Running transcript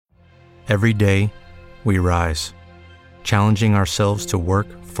Every day, we rise, challenging ourselves to work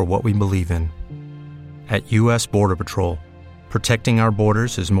for what we believe in. At U.S. Border Patrol, protecting our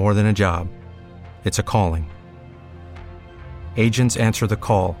borders is more than a job. It's a calling. Agents answer the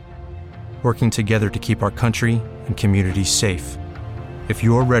call, working together to keep our country and communities safe. If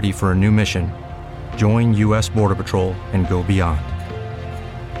you're ready for a new mission, join U.S. Border Patrol and go beyond.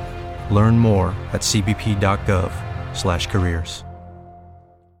 Learn more at cbp.gov/careers.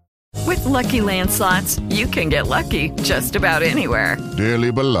 With Lucky Land Slots, you can get lucky just about anywhere.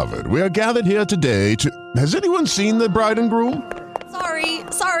 Dearly beloved, we are gathered here today to... Has anyone seen the bride and groom?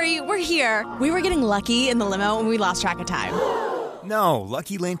 Sorry, we're here. We were getting lucky in the limo and we lost track of time. No,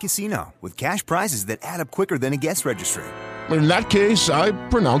 Lucky Land Casino, with cash prizes that add up quicker than a guest registry. In that case, I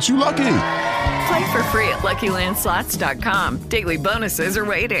pronounce you lucky. Play for free at LuckyLandSlots.com. Daily bonuses are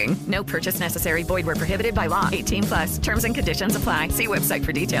waiting. No purchase necessary. Void where prohibited by law. 18+. Terms and conditions apply. See website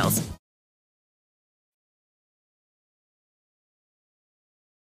for details.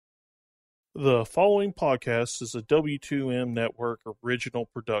 The following podcast is a W2M Network original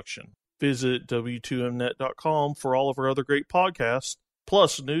production. Visit W2Mnet.com for all of our other great podcasts,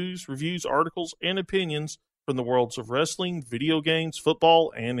 plus news, reviews, articles, and opinions from the worlds of wrestling, video games,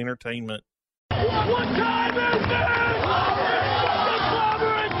 football, and entertainment. What time is it?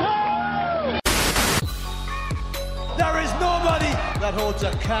 There is nobody that holds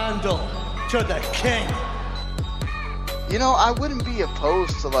a candle to the king. You know, I wouldn't be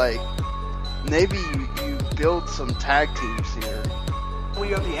opposed to, maybe you build some tag teams here.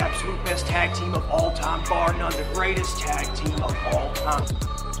 We are the absolute best tag team of all time, bar none, the greatest tag team of all time.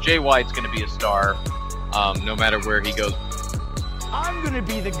 Jay White's going to be a star, no matter where he goes. I'm going to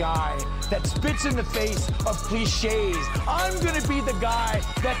be the guy that spits in the face of cliches. I'm going to be the guy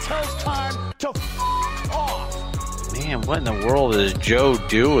that tells time to off. Man, what in the world is Joe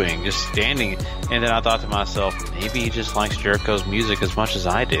doing? Just standing. And then I thought to myself, maybe he just likes Jericho's music as much as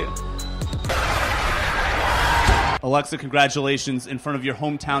I do. Alexa, congratulations. In front of your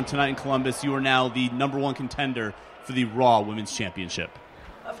hometown tonight in Columbus, you are now the #1 contender for the Raw Women's Championship.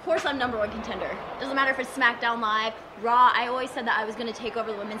 Of course I'm #1 contender. Doesn't matter if it's SmackDown Live, Raw. I always said that I was going to take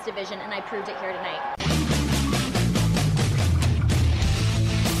over the women's division, and I proved it here tonight.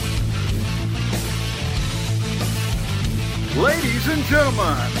 Ladies and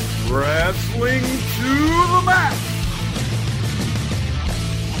gentlemen, wrestling to the max.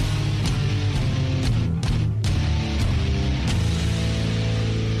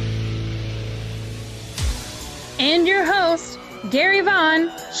 And your hosts, Gary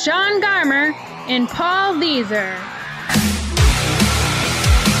Vaughn, Sean Garmer, and Paul Leeser.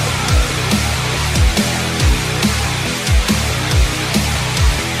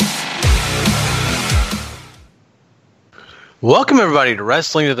 Welcome, everybody, to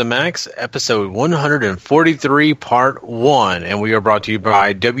Wrestling to the Max, episode 143, part 1. And we are brought to you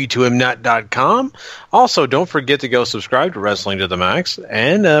by W2Mnet.com. Also, don't forget to go subscribe to Wrestling to the Max.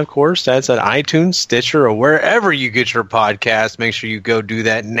 And, of course, that's at iTunes, Stitcher, or wherever you get your podcast. Make sure you go do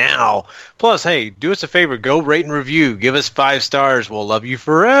that now. Plus, hey, do us a favor. Go rate and review. Give us 5 stars. We'll love you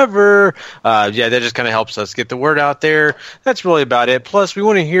forever. That just kind of helps us get the word out there. That's really about it. Plus, we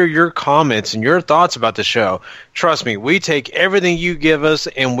want to hear your comments and your thoughts about the show. Trust me, we take everything you give us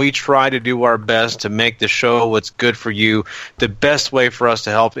and we try to do our best to make the show what's good for you, the best way for us to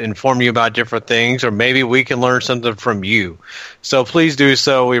help inform you about different things, or maybe we can learn something from you. So please do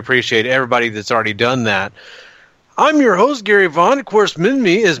so. We appreciate everybody that's already done that. I'm your host, Gary Vaughn. Of course, with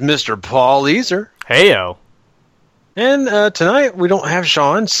me is Mr. Paul Leeser. Heyo. And tonight we don't have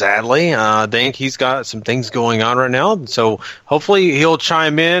Sean, sadly. I think he's got some things going on right now. So hopefully he'll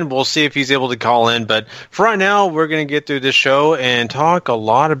chime in. We'll see if he's able to call in. But for right now, we're going to get through this show and talk a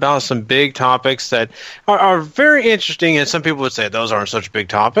lot about some big topics that are very interesting. And some people would say those aren't such big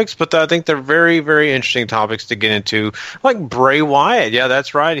topics, but I think they're very, very interesting topics to get into. Like Bray Wyatt. Yeah,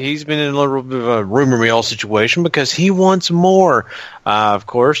 that's right. He's been in a little bit of a rumor mill situation because he wants more. Of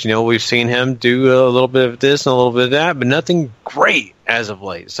course, we've seen him do a little bit of this and a little bit of that, but nothing great as of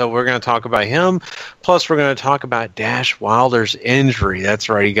late. So we're going to talk about him. Plus, we're going to talk about Dash Wilder's injury. That's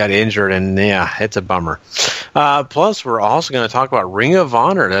right, he got injured, and yeah, it's a bummer. Plus, we're also going to talk about Ring of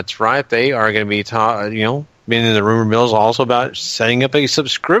Honor. That's right, they are going to be, been in the rumor mills also about setting up a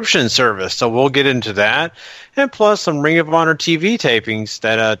subscription service. So we'll get into that. And plus some Ring of Honor TV tapings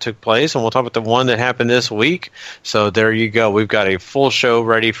that took place. And we'll talk about the one that happened this week. So there you go. We've got a full show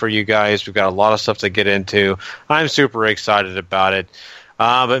ready for you guys. We've got a lot of stuff to get into. I'm super excited about it.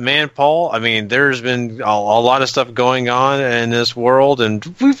 But man, Paul, I mean, there's been a lot of stuff going on in this world, and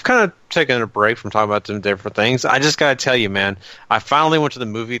we've kind of taken a break from talking about some different things. I just got to tell you, man, I finally went to the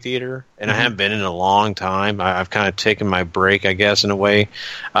movie theater, and I haven't been in a long time. I've kind of taken my break, I guess, in a way.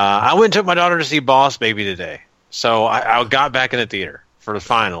 I went and took my daughter to see Boss Baby today, so I got back in the theater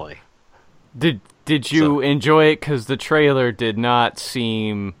finally. Did you enjoy it? Because the trailer did not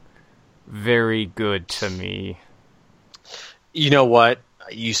seem very good to me. You know what?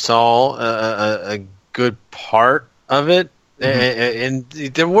 You saw a good part of it, and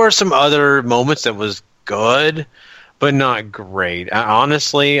there were some other moments that was good, but not great.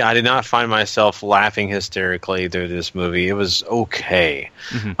 Honestly, I did not find myself laughing hysterically through this movie. It was okay.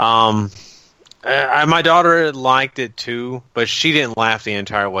 My daughter liked it too, but she didn't laugh the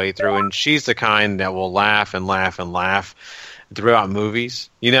entire way through, and she's the kind that will laugh and laugh and laugh throughout movies,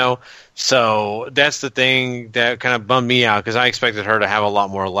 you know? So that's the thing that kind of bummed me out, because I expected her to have a lot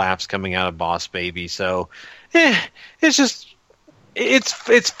more laughs coming out of Boss Baby. So, it's just,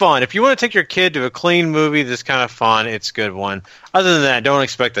 it's fun. If you want to take your kid to a clean movie that's kind of fun, it's a good one. Other than that, don't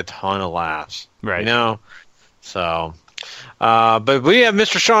expect a ton of laughs. Right. You know? So, but we have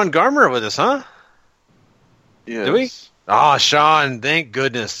Mr. Sean Garmer with us, huh? Yes. Do we? Oh, Sean, thank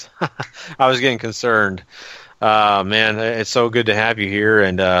goodness. I was getting concerned. Man, it's so good to have you here,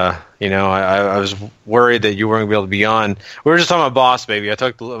 and I was worried that you weren't going to be able to be on. We were just talking about Boss Baby. I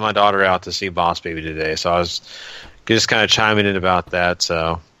took my daughter out to see Boss Baby today, so I was just kind of chiming in about that.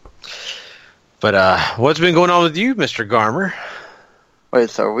 So, but what's been going on with you, Mr. Garmer? Wait,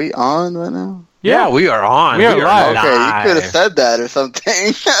 so are we on right now? Yeah, we are on. We are live. Okay, you could have said that or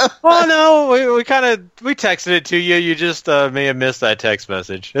something. Well, no, we texted it to you. You just may have missed that text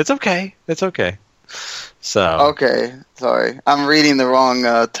message. It's okay. It's okay. So okay, sorry, I'm reading the wrong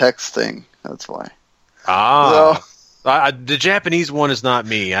text thing. That's why. The Japanese one is not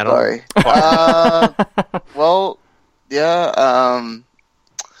me. I don't. Sorry. Well, yeah.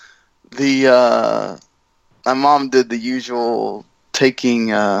 My mom did the usual,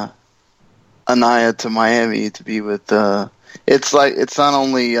 taking Anaya to Miami to be with. It's not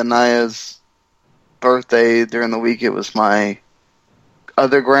only Anaya's birthday during the week. It was my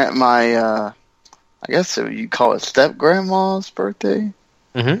I guess you call it step-grandma's birthday.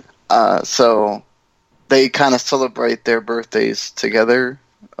 Mm-hmm. So they kind of celebrate their birthdays together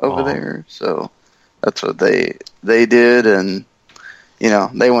over there. So that's what they did, and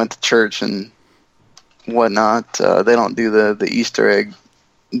they went to church and whatnot. They don't do the Easter egg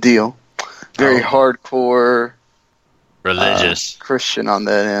deal. Very hardcore religious Christian on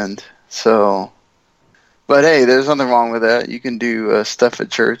that end. So, but hey, there's nothing wrong with that. You can do stuff at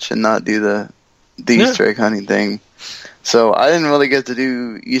church and not do the Easter egg hunting thing. So I didn't really get to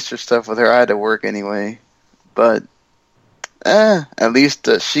do Easter stuff with her. I had to work anyway. But at least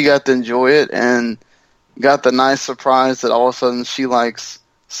she got to enjoy it and got the nice surprise that all of a sudden she likes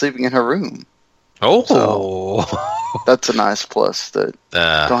sleeping in her room. Oh, so that's a nice plus that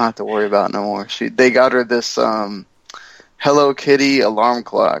don't have to worry about no more. They got her this Hello Kitty alarm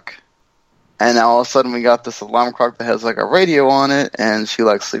clock. And now all of a sudden we got this alarm clock that has like a radio on it, and she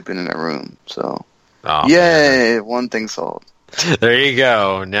likes sleeping in her room. So, yay, one thing solved. There you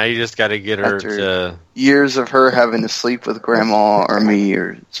go. Now you just got to get her to years of her having to sleep with grandma or me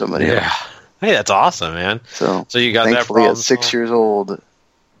or somebody else. Hey, that's awesome, man. So you got that thankfully problem at 6 years old,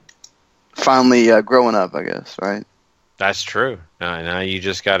 finally growing up, I guess, right? That's true. Now you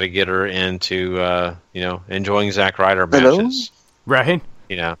just got to get her into enjoying Zack Ryder matches. Right.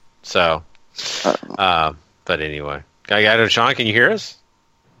 So. But anyway, Sean, can you hear us?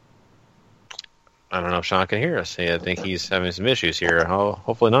 I don't know if Sean can hear us. I think he's having some issues here.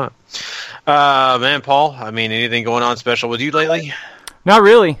 Hopefully not. Man, Paul, I mean, anything going on special with you lately? Not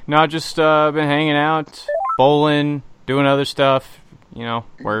really. No, just been hanging out, bowling, doing other stuff.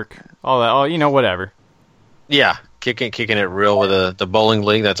 Work, all that. Whatever. Yeah, kicking it real with the bowling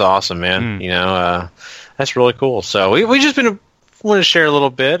league. That's awesome, man. That's really cool. So we just been. Want to share a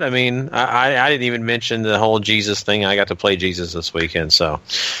little bit. I mean, I didn't even mention the whole Jesus thing. I got to play Jesus this weekend, so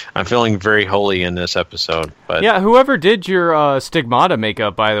I'm feeling very holy in this episode. But yeah, whoever did your Stigmata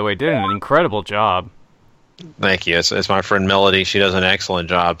makeup, by the way, did an incredible job. Thank you. It's my friend Melody. She does an excellent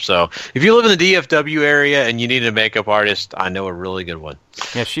job. So if you live in the DFW area and you need a makeup artist, I know a really good one.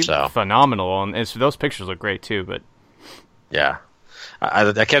 Yeah, she's phenomenal, and those pictures look great too. But yeah,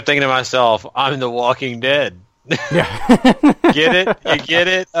 I kept thinking to myself, I'm The Walking Dead. Yeah. Get it? You get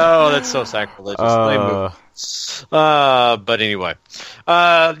it? Oh, that's so sacrilegious. But anyway,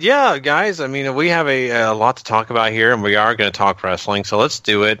 yeah, guys. I mean, we have a lot to talk about here, and we are going to talk wrestling. So let's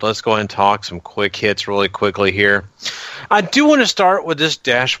do it. Let's go ahead and talk some quick hits really quickly here. I do want to start with this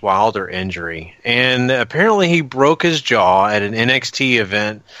Dash Wilder injury, and apparently he broke his jaw at an NXT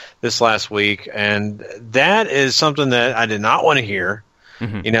event this last week, and that is something that I did not want to hear.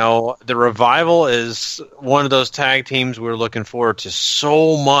 Mm-hmm. You know, the Revival is one of those tag teams we're looking forward to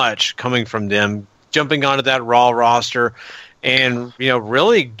so much coming from them, jumping onto that Raw roster and, you know,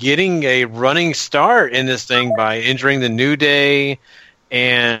 really getting a running start in this thing by injuring the New Day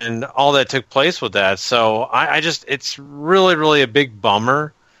and all that took place with that. So I just, it's really, really a big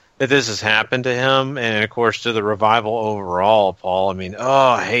bummer that this has happened to him. And of course, to the Revival overall, Paul. I mean,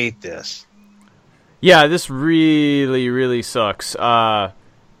 I hate this. Yeah, this really, really sucks.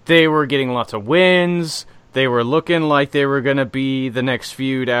 They were getting lots of wins. They were looking like they were going to be the next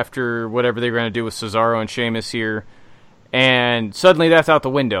feud after whatever they were going to do with Cesaro and Sheamus here. And suddenly that's out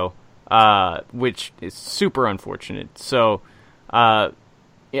the window, which is super unfortunate. So, at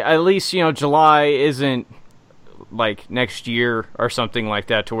least, you know, July isn't like next year or something like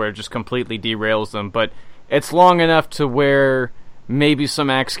that to where it just completely derails them. But it's long enough to where maybe some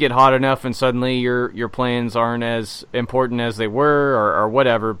acts get hot enough and suddenly your plans aren't as important as they were or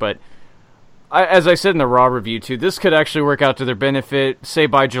whatever. But as I said in the Raw review too, this could actually work out to their benefit. Say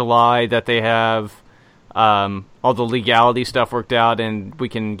by July that they have all the legality stuff worked out and we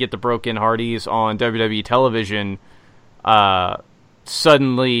can get the Broken Hardys on WWE television.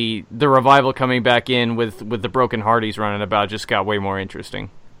 Suddenly the Revival coming back in with the Broken Hardys running about just got way more interesting.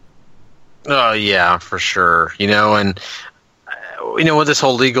 Oh yeah, for sure. You know, and you know, with this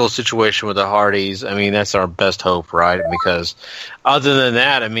whole legal situation with the Hardys, I mean, that's our best hope, right? Because other than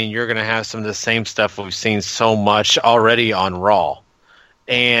that, I mean, you're going to have some of the same stuff we've seen so much already on Raw.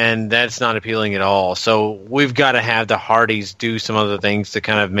 And that's not appealing at all. So we've got to have the Hardys do some other things to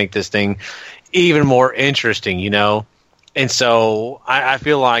kind of make this thing even more interesting, you know? And so I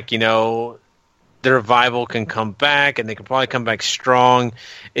feel like, you know, the Revival can come back, and they can probably come back strong.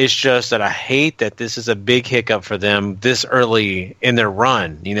 It's just that I hate that this is a big hiccup for them this early in their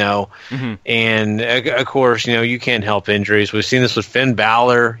run, you know. Mm-hmm. And, of course, you know, you can't help injuries. We've seen this with Finn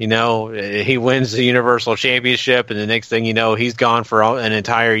Balor, you know. He wins the Universal Championship, and the next thing you know, he's gone for an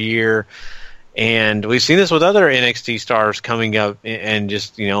entire year. And we've seen this with other NXT stars coming up and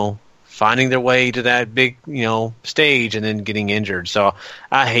just, you know, finding their way to that big, you know, stage and then getting injured. So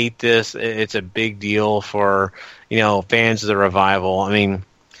I hate this. It's a big deal for, you know, fans of the Revival. I mean,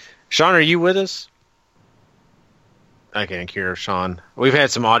 Sean, are you with us? I can't hear Sean. We've had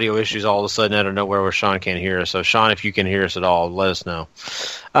some audio issues all of a sudden out of nowhere where Sean can't hear us. So Sean, if you can hear us at all, let us know.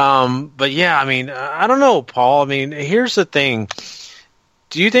 But yeah, I mean, I don't know, Paul. I mean, here's the thing.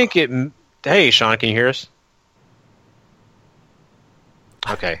 Do you think hey, Sean, can you hear us?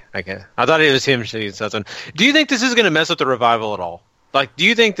 Okay. I thought it was him saying something. Do you think this is going to mess up the Revival at all? Like, do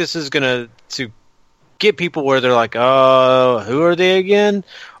you think this is going to get people where they're like, oh, who are they again?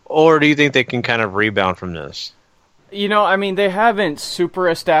 Or do you think they can kind of rebound from this? You know, I mean, they haven't super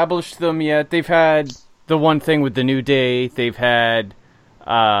established them yet. They've had the one thing with the New Day. They've had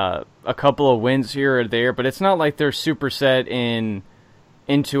a couple of wins here or there, but it's not like they're super set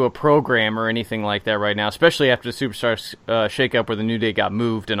into a program or anything like that right now, especially after the Superstar shakeup where the New Day got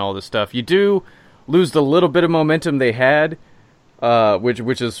moved and all this stuff. You do lose the little bit of momentum they had,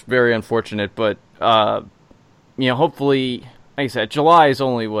 which is very unfortunate, but you know, hopefully, like I said, July is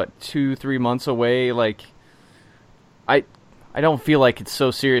only, 2-3 months away. Like, I don't feel like it's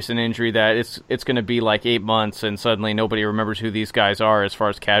so serious an injury that it's going to be like 8 months and suddenly nobody remembers who these guys are as far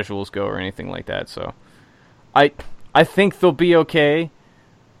as casuals go or anything like that. So I think they'll be okay.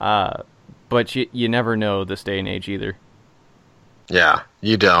 But you never know this day and age either. Yeah,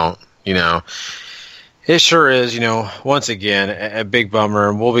 you don't. You know, it sure is, you know, once again, a big bummer.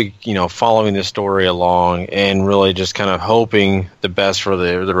 And we'll be, you know, following this story along and really just kind of hoping the best for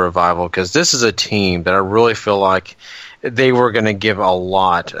the Revival, because this is a team that I really feel like they were going to give a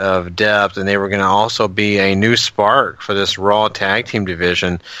lot of depth, and they were going to also be a new spark for this Raw tag team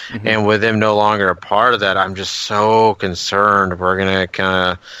division. Mm-hmm. And with them no longer a part of that, I'm just so concerned we're going to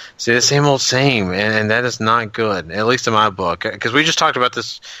kind of see the same old same, and that is not good, at least in my book. Because we just talked about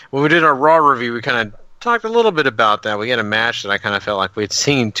this when we did our Raw review. We kind of talked a little bit about that. We had a match that I kind of felt like we had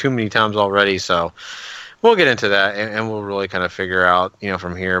seen too many times already, so we'll get into that, and we'll really kind of figure out, you know,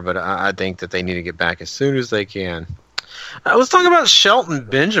 from here. But I think that they need to get back as soon as they can. Let's talk about Shelton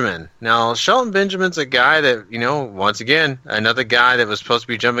Benjamin. Now, Shelton Benjamin's a guy that, you know, once again, another guy that was supposed to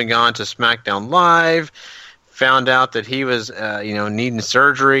be jumping on to SmackDown Live, found out that he was, you know, needing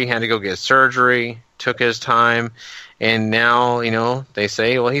surgery, had to go get surgery, took his time, and now, they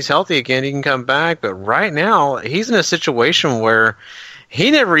say, well, he's healthy again, he can come back, but right now, he's in a situation where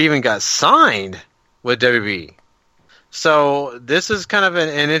he never even got signed with WB. So this is kind of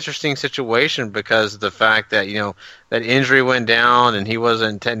an interesting situation because of the fact that, that injury went down and he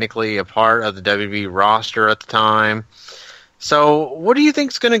wasn't technically a part of the WB roster at the time. So what do you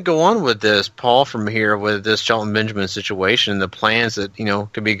think is going to go on with this, Paul, from here with this Shelton Benjamin situation and the plans that,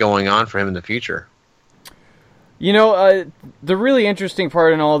 could be going on for him in the future? The really interesting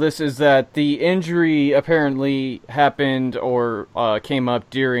part in all this is that the injury apparently happened or came up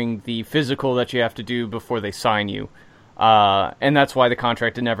during the physical that you have to do before they sign you. And that's why the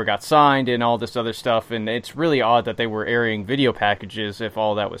contract never got signed and all this other stuff. And it's really odd that they were airing video packages if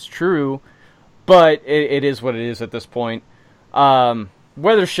all that was true. But it is what it is at this point.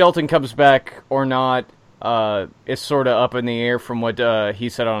 Whether Shelton comes back or not is sort of up in the air from what he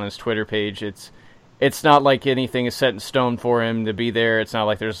said on his Twitter page. It's not like anything is set in stone for him to be there. It's not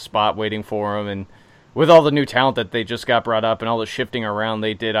like there's a spot waiting for him. And with all the new talent that they just got brought up and all the shifting around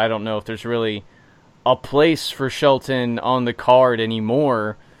they did, I don't know if there's really a place for Shelton on the card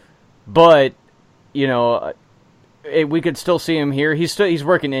anymore. But, we could still see him here. He's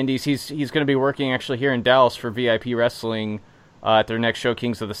working indies. He's going to be working actually here in Dallas for VIP Wrestling at their next show,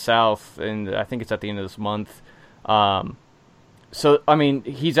 Kings of the South, and I think it's at the end of this month. So,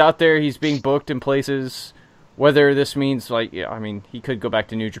 he's out there. He's being booked in places. Whether this means, he could go back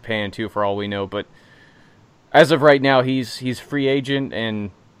to New Japan, too, for all we know. But as of right now, he's free agent, and,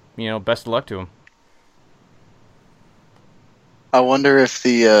 best of luck to him. I wonder if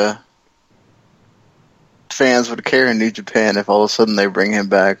the fans would care in New Japan if all of a sudden they bring him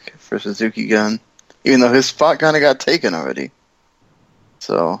back for Suzuki Gun, even though his spot kind of got taken already.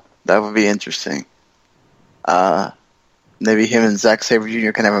 So that would be interesting. Maybe him and Zack Sabre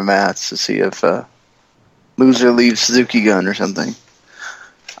Jr. can have a match to see if loser leaves Suzuki Gun or something.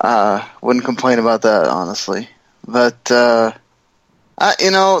 Wouldn't complain about that, honestly. But the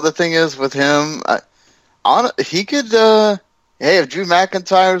thing is with him, he could. Hey, if Drew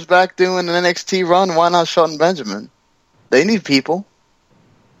McIntyre's back doing an NXT run, why not Shelton Benjamin? They need people.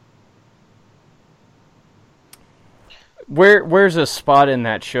 Where's a spot in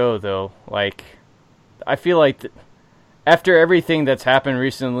that show, though? I feel like after everything that's happened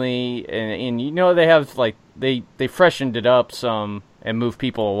recently, and they have, they freshened it up some and moved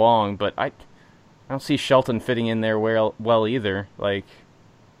people along, but I don't see Shelton fitting in there well either.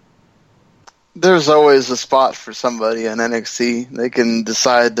 There's always a spot for somebody in NXT. They can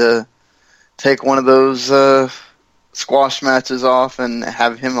decide to take one of those squash matches off and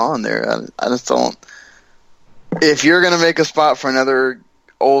have him on there. I just don't. If you're going to make a spot for another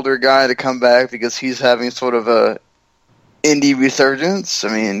older guy to come back because he's having sort of a indie resurgence,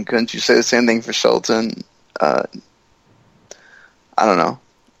 couldn't you say the same thing for Shelton? I don't know.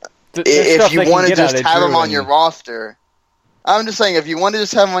 If you want to just have him on your roster... I'm just saying, if you want to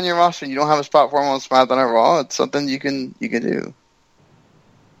just have him on your roster and you don't have a spot for him on SmackDown or Raw, it's something you can do.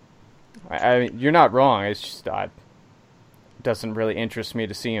 You're not wrong. It's just it doesn't really interest me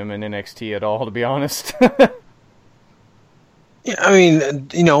to see him in NXT at all, to be honest. Yeah,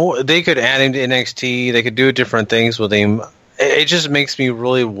 they could add him to NXT. They could do different things with him. It just makes me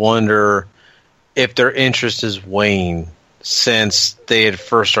really wonder if their interest is waning since they had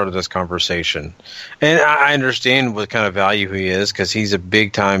first started this conversation. And I understand what kind of value he is because he's a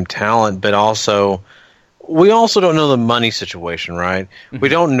big-time talent, but we also don't know the money situation, right? Mm-hmm. We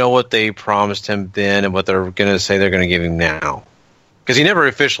don't know what they promised him then and what they're going to say they're going to give him now because he never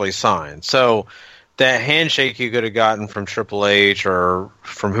officially signed. So that handshake you could have gotten from Triple H or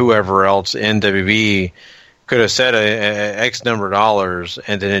from whoever else in WB could have said a X number of dollars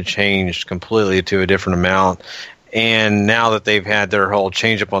and then it changed completely to a different amount. And now that they've had their whole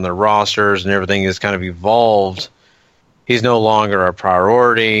change up on their rosters and everything has kind of evolved, he's no longer a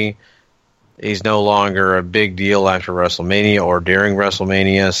priority. He's no longer a big deal after WrestleMania or during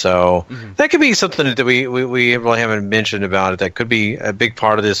WrestleMania. So that could be something that we really haven't mentioned about it. That could be a big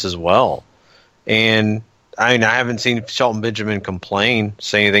part of this as well. And I haven't seen Shelton Benjamin complain,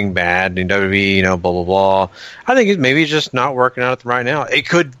 say anything bad in WWE, blah, blah, blah. I think maybe it's just not working out right now. It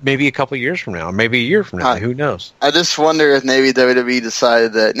could maybe a couple years from now, maybe a year from now. Who knows? I just wonder if maybe WWE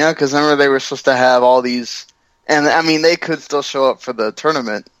decided that, because remember they were supposed to have all these, and they could still show up for the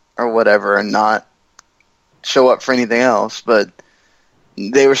tournament or whatever and not show up for anything else, but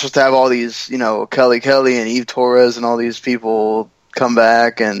they were supposed to have all these, Kelly and Eve Torres and all these people come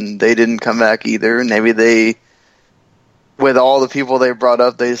back, and they didn't come back either. Maybe they, with all the people they brought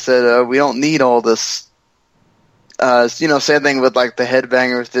up, they said, we don't need all this. Same thing with the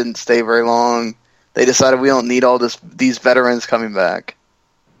Headbangers didn't stay very long. they decided we don't need all these veterans coming back,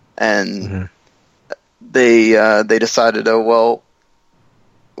 and they decided, oh well,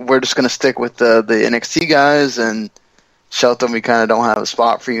 we're just going to stick with the NXT guys, and Shelton, we kind of don't have a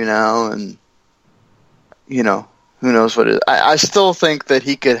spot for you now, and you know, who knows what it is. I still think that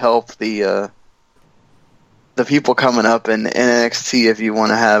he could help the people coming up in NXT if you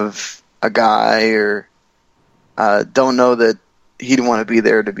want to have a guy, or don't know that he'd want to be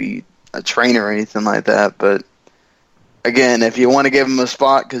there to be a trainer or anything like that. But again, if you want to give him a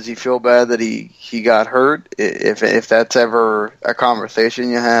spot because you feel bad that he got hurt, if that's ever a conversation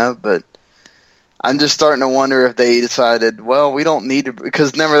you have. But I'm just starting to wonder if they decided, well, we don't need to,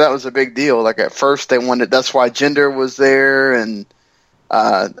 because remember that was a big deal. Like at first they wanted, that's why Jinder was there, and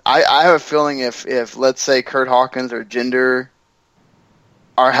I have a feeling if let's say Kurt Hawkins or Jinder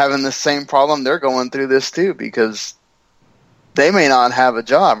are having the same problem, they're going through this too, because they may not have a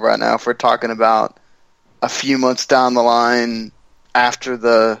job right now if we're talking about a few months down the line after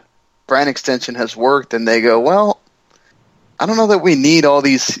the brand extension has worked, and they go, well, I don't know that we need all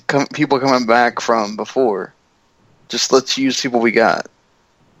these people coming back from before. Just let's use people we got.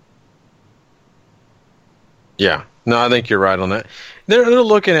 Yeah. No, I think you're right on that. They're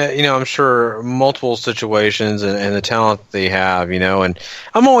looking at, I'm sure multiple situations and the talent they have, and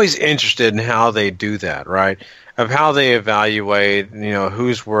I'm always interested in how they do that, right? Of how they evaluate,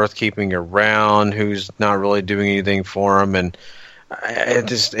 who's worth keeping around, who's not really doing anything for them, and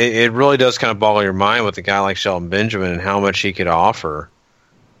it really does kind of boggle your mind with a guy like Shelton Benjamin and how much he could offer.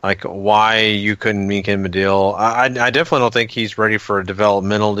 Like, why you couldn't make him a deal. I definitely don't think he's ready for a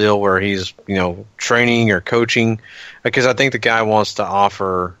developmental deal where he's, training or coaching, because I think the guy wants to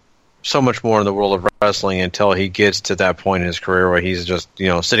offer so much more in the world of wrestling until he gets to that point in his career where he's just,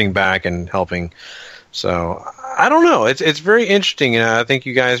 sitting back and helping. So, I don't know. It's very interesting, and I think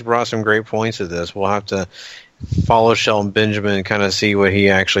you guys brought some great points to this. We'll have to follow Shelton Benjamin and kind of see what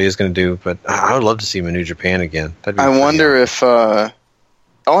he actually is going to do, but I would love to see him in New Japan again. I wonder if...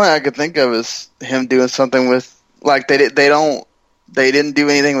 All I could think of is him doing something with, like, they didn't do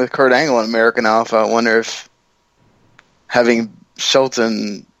anything with Kurt Angle in American Alpha. I wonder if having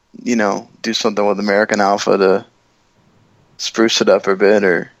Shelton, do something with American Alpha to spruce it up a bit,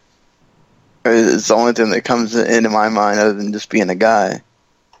 or it's the only thing that comes into my mind other than just being a guy.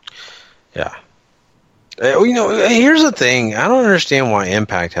 Yeah. Here's the thing. I don't understand why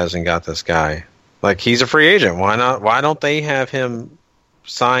Impact hasn't got this guy. Like, he's a free agent. Why not? Why don't they have him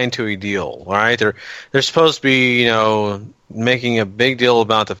signed to a deal, right? They're supposed to be, making a big deal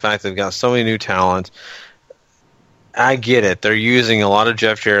about the fact they've got so many new talent. I get it. They're using a lot of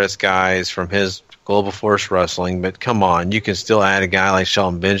Jeff Jarrett's guys from his Global Force Wrestling, but come on, you can still add a guy like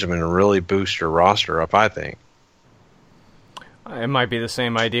Shelton Benjamin and really boost your roster up, I think. It might be the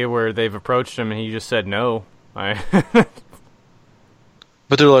same idea where they've approached him and he just said no. But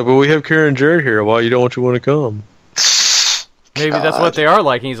they're like, well, we have Karen Jarrett here. Why you don't want to come? Maybe that's what they are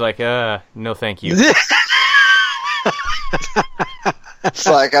like. And he's like, no thank you. It's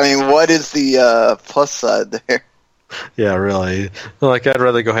like, what is the plus side there? Yeah, really. Like, I'd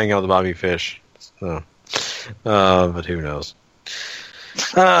rather go hang out with Bobby Fish. So, but who knows?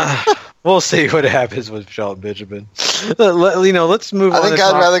 We'll see what happens with Shelton Benjamin. Let's move on. I think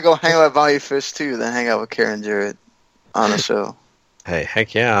I'd rather go hang out with Bobby Fish, too, than hang out with Karen Jarrett on a show. Hey,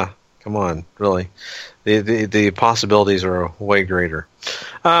 heck yeah. Come on, really. The possibilities are way greater.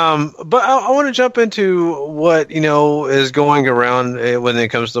 But I want to jump into what, is going around when it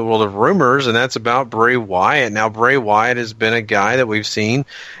comes to the world of rumors, and that's about Bray Wyatt. Now, Bray Wyatt has been a guy that we've seen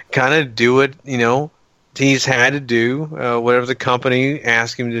kind of do it, he's had to do whatever the company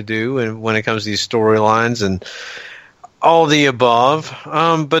asked him to do, and when it comes to these storylines and all the above.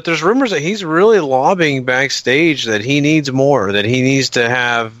 But there's rumors that he's really lobbying backstage that he needs more, that he needs to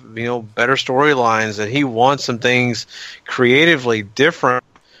have, better storylines, that he wants some things creatively different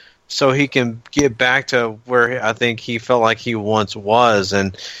so he can get back to where I think he felt like he once was.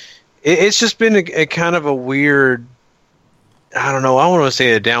 And it's just been a kind of a weird, I don't know, I want to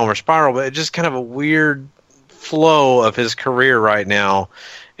say a downward spiral, but it's just kind of a weird flow of his career right now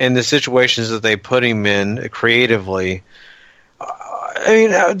and the situations that they put him in creatively.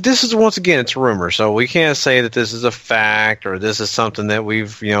 This is, once again, it's rumor, so we can't say that this is a fact or this is something that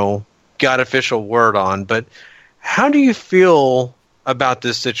we've, got official word on. But how do you feel about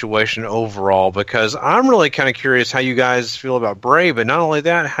this situation overall? Because I'm really kind of curious how you guys feel about Bray, but not only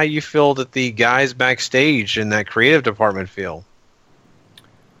that, how you feel that the guys backstage in that creative department feel.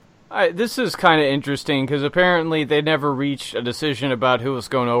 This is kind of interesting because apparently they never reached a decision about who was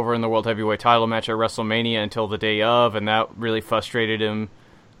going over in the World Heavyweight title match at WrestleMania until the day of, and that really frustrated him.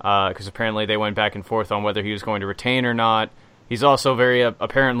 because apparently they went back and forth on whether he was going to retain or not. He's also very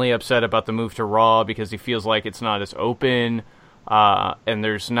apparently upset about the move to Raw because he feels like it's not as open, and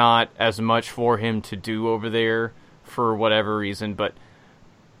there's not as much for him to do over there for whatever reason. But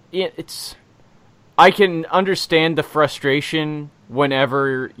I can understand the frustration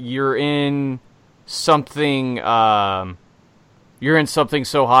whenever you're in something so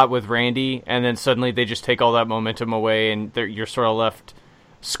hot with Randy, and then suddenly they just take all that momentum away, and you're sort of left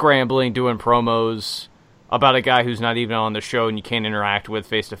scrambling, doing promos about a guy who's not even on the show and you can't interact with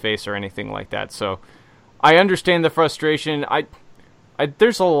face-to-face or anything like that. So I understand the frustration.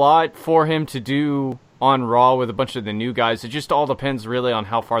 There's a lot for him to do on Raw with a bunch of the new guys. It just all depends really on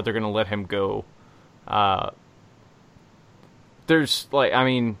how far they're going to let him go.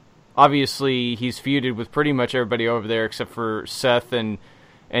 Obviously he's feuded with pretty much everybody over there except for Seth and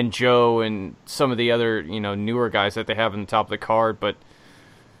Joe and some of the other, newer guys that they have in the top of the card, but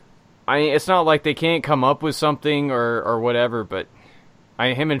it's not like they can't come up with something or whatever, but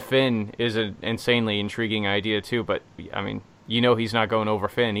him and Finn is an insanely intriguing idea too, but he's not going over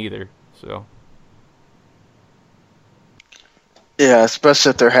Finn either, so. Yeah,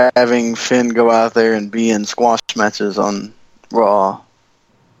 especially if they're having Finn go out there and be in squash matches on Raw.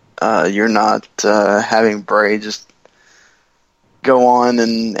 You're not having Bray just go on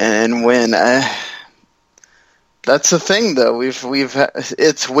and win. That's the thing, though. It's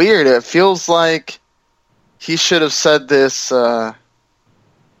weird. It feels like he should have said this a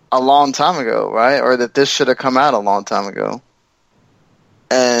long time ago, right? Or that this should have come out a long time ago.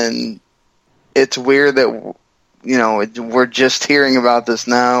 And it's weird that we're just hearing about this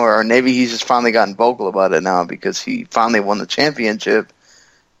now, or maybe he's just finally gotten vocal about it now because he finally won the championship,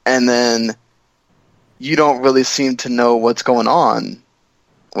 and then you don't really seem to know what's going on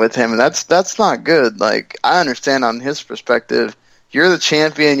with him, and that's not good. Like, I understand on his perspective, you're the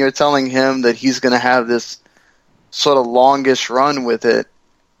champion, you're telling him that he's going to have this sort of longish run with it,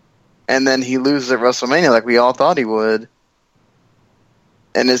 and then he loses at WrestleMania like we all thought he would,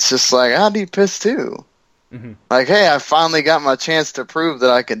 and it's just like, I'd be pissed too. Mm-hmm. Like, hey, I finally got my chance to prove that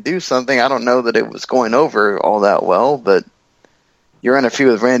I can do something. I don't know that it was going over all that well, but you're in a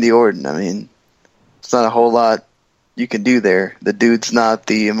feud with Randy Orton. It's not a whole lot you can do there. The dude's not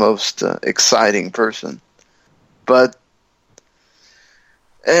the most exciting person. But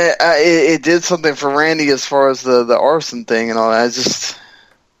it did something for Randy as far as the arson thing and all that.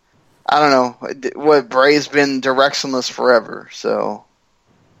 I don't know. What Bray's been directionless forever, so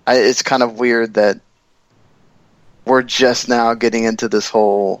it's kind of weird that we're just now getting into this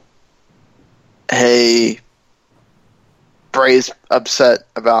whole, hey, Bray's upset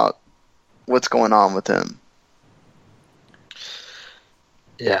about what's going on with him.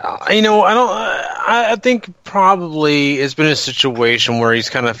 Yeah, I think probably it's been a situation where he's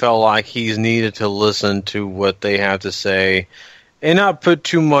kind of felt like he's needed to listen to what they have to say and not put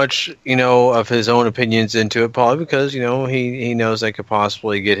too much, of his own opinions into it, probably because, he knows they could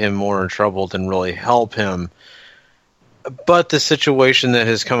possibly get him more in trouble than really help him. But the situation that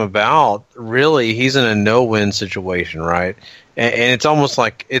has come about, really, he's in a no-win situation, right? And it's almost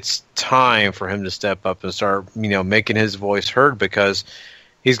like it's time for him to step up and start, making his voice heard, because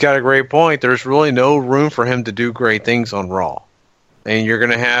he's got a great point. There's really no room for him to do great things on Raw. And you're going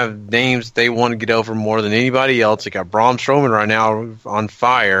to have names they want to get over more than anybody else. You got Braun Strowman right now on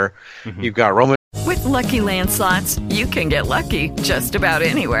fire. Mm-hmm. You've got Roman. With Lucky Land Slots, you can get lucky just about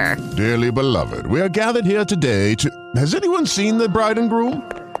anywhere. Dearly beloved, we are gathered here today to... Has anyone seen the bride and groom?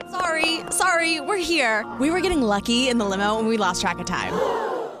 Sorry, we're here. We were getting lucky in the limo and we lost track of time.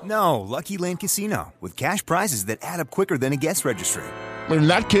 No, Lucky Land Casino, with cash prizes that add up quicker than a guest registry. In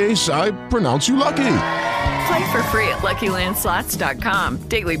that case, I pronounce you lucky. Play for free at LuckyLandSlots.com.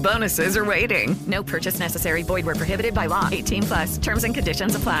 Daily bonuses are waiting. No purchase necessary. Void where prohibited by law. 18+. Terms and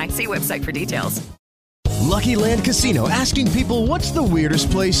conditions apply. See website for details. Lucky Land Casino, asking people, what's the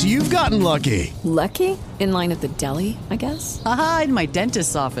weirdest place you've gotten lucky? Lucky? In line at the deli, I guess? Aha, in my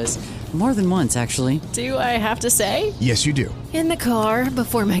dentist's office. More than once, actually. Do I have to say? Yes, you do. In the car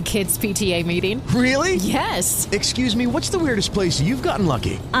before my kids' PTA meeting. Really? Yes. Excuse me, what's the weirdest place you've gotten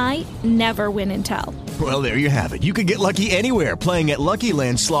lucky? I never win and tell. Well, there you have it. You can get lucky anywhere, playing at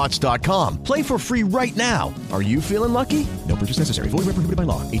LuckyLandSlots.com. Play for free right now. Are you feeling lucky? No purchase necessary. Void where prohibited by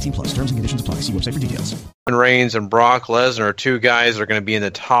law. 18+. Terms and conditions apply. See website for details. Reigns and Brock Lesnar are two guys that are going to be in the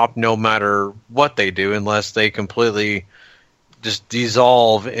top no matter what they do, unless they completely just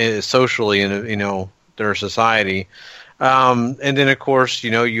dissolve socially in their society. And then of course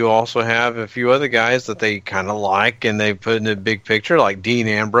you also have a few other guys that they kind of like and they put in the big picture, like Dean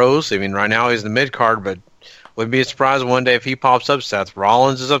Ambrose. I mean, right now he's in the mid card, but Wouldn't be surprised one day if he pops up. Seth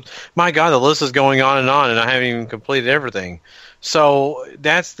Rollins is up. My God, the list is going on, and I haven't even completed everything. So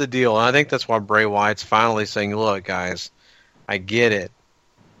that's the deal, and I think that's why Bray Wyatt's finally saying, "Look, guys, I get it.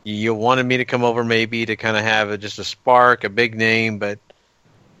 You wanted me to come over maybe to kind of have just a spark, a big name, but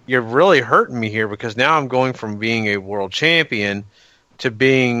you're really hurting me here because now I'm going from being a world champion to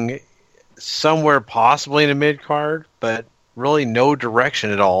being somewhere possibly in a mid-card, but really no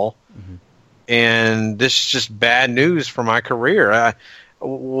direction at all. Mm-hmm. And this is just bad news for my career.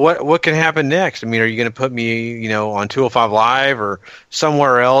 What can happen next? I mean, are you going to put me, on 205 Live or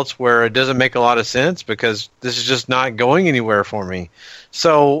somewhere else where it doesn't make a lot of sense because this is just not going anywhere for me?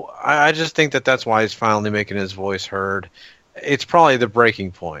 So I just think that's why he's finally making his voice heard. It's probably the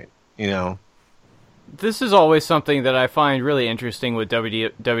breaking point, This is always something that I find really interesting with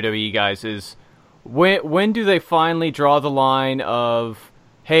WWE guys is when do they finally draw the line of,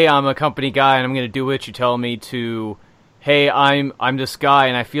 hey, I'm a company guy and I'm going to do what you tell me, to, hey, I'm this guy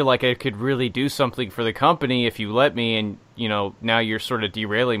and I feel like I could really do something for the company if you let me, and now you're sort of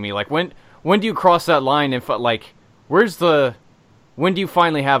derailing me. Like when do you cross that line and when do you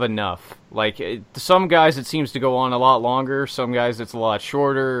finally have enough? Like some guys it seems to go on a lot longer, some guys it's a lot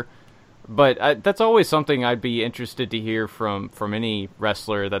shorter. But that's always something I'd be interested to hear from any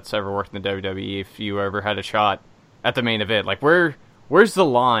wrestler that's ever worked in the WWE if you ever had a shot at the main event. Like where's the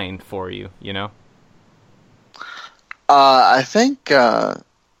line for you, I think it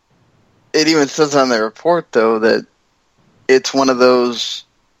even says on the report, though, that it's one of those,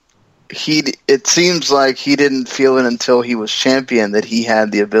 it seems like he didn't feel it until he was champion that he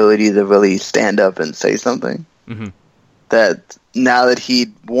had the ability to really stand up and say something. Mm-hmm. That now that he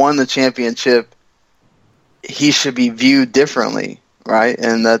won the championship, he should be viewed differently, right?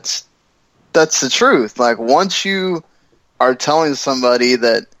 And that's the truth. Like, once you are telling somebody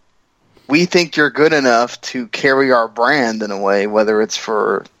that we think you're good enough to carry our brand in a way, whether it's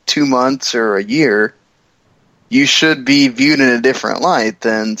for 2 months or a year, you should be viewed in a different light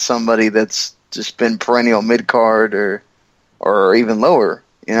than somebody that's just been perennial mid-card or even lower.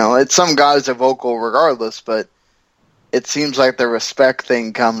 It's some guys are vocal regardless, but it seems like the respect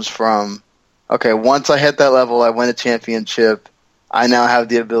thing comes from, okay, once I hit that level, I win a championship, I now have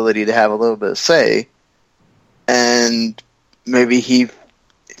the ability to have a little bit of say. And maybe he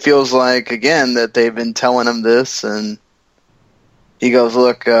feels like, again, that they've been telling him this, and he goes,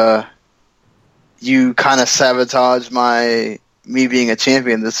 look, you kind of sabotage me being a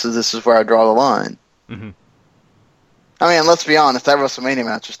champion. This is where I draw the line. Mm-hmm. I mean, let's be honest, that WrestleMania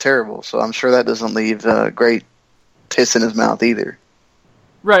match was terrible, so I'm sure that doesn't leave a great taste in his mouth either.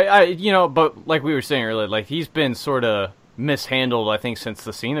 Right, but like we were saying earlier, like he's been sort of mishandled, I think, since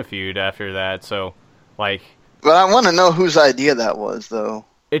the Cena feud after that, so, like... But I want to know whose idea that was, though.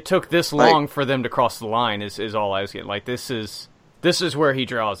 It took this long for them to cross the line, is all I was getting. Like, this is where he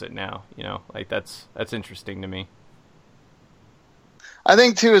draws it now, Like, that's interesting to me. I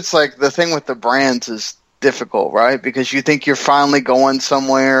think, too, it's like the thing with the brands is difficult, right? Because you think you're finally going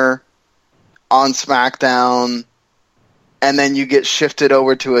somewhere on SmackDown, and then you get shifted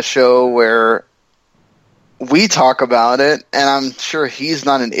over to a show where we talk about it, and I'm sure he's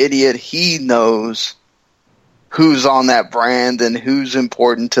not an idiot. He knows who's on that brand and who's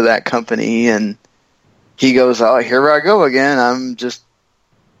important to that company, and he goes, oh, here I go again. I'm just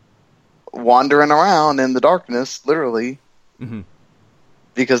wandering around in the darkness, literally, mm-hmm.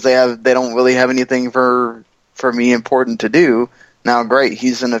 because they don't really have anything for me important to do. Now, great,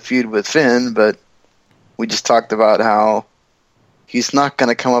 he's in a feud with Finn, but we just talked about how he's not going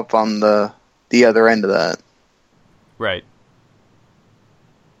to come up on the other end of that. Right.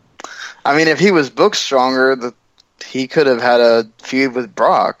 I mean, if he was booked stronger, he could have had a feud with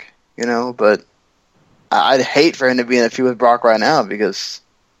Brock, but I'd hate for him to be in a feud with Brock right now because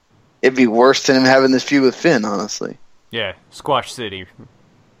it'd be worse than him having this feud with Finn, honestly. Yeah, Squash City.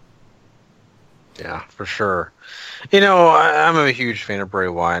 Yeah, for sure. I'm a huge fan of Bray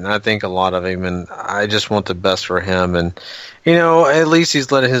Wyatt, and I think a lot of him, and I just want the best for him. And, at least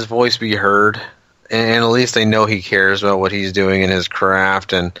he's letting his voice be heard, and at least they know he cares about what he's doing in his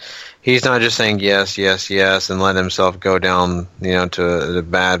craft, and he's not just saying yes, yes, yes, and let himself go down, to a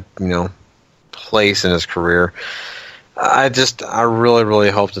bad, place in his career. I really,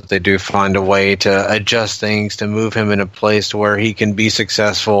 really hope that they do find a way to adjust things, to move him in a place to where he can be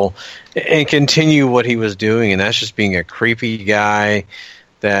successful and continue what he was doing, and that's just being a creepy guy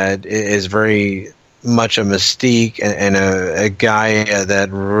that is very much a mystique and a guy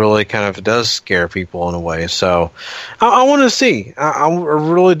that really kind of does scare people in a way. So I want to see. I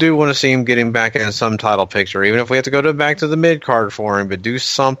really do want to see him getting back in some title picture, even if we have to go back to the mid card for him, but do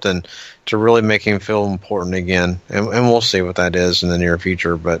something to really make him feel important again. And we'll see what that is in the near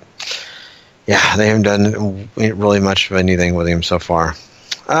future. But yeah, they haven't done really much of anything with him so far.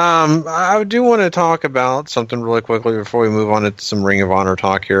 I do want to talk about something really quickly before we move on to some Ring of Honor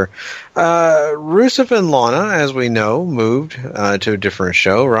talk here. Rusev and Lana, as we know, moved to a different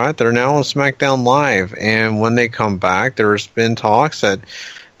show, right? They're now on SmackDown Live, and when they come back, there's been talks that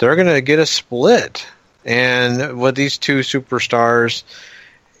they're going to get a split. And with these two superstars,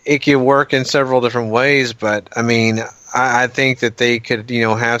 it could work in several different ways, but I mean, I think that they could,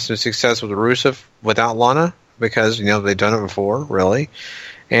 have some success with Rusev without Lana because, they've done it before, really.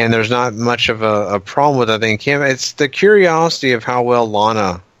 And there's not much of a problem with it, I think. It's the curiosity of how well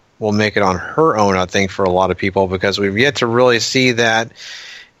Lana will make it on her own, I think, for a lot of people, because we've yet to really see that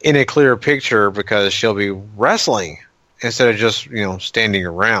in a clear picture because she'll be wrestling instead of just, standing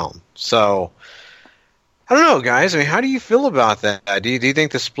around. So, I don't know, guys. I mean, how do you feel about that? Do you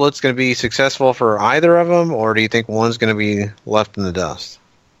think the split's going to be successful for either of them, or do you think one's going to be left in the dust?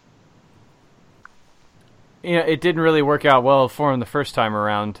 It didn't really work out well for him the first time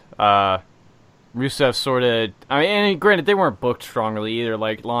around. Rusev sort of... and granted, they weren't booked strongly either.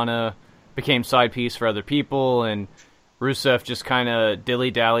 Like, Lana became side piece for other people, and Rusev just kind of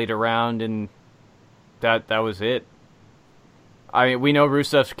dilly-dallied around, and that was it. We know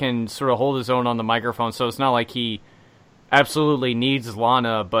Rusev can sort of hold his own on the microphone, so it's not like he absolutely needs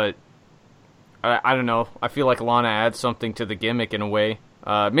Lana, but I don't know. I feel like Lana adds something to the gimmick in a way.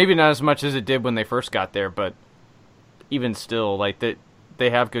 Maybe not as much as it did when they first got there, but even still, like, they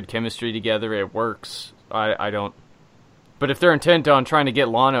have good chemistry together. It works. I don't... But if they're intent on trying to get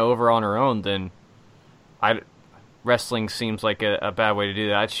Lana over on her own, then wrestling seems like a bad way to do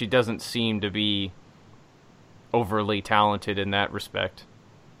that. She doesn't seem to be overly talented in that respect.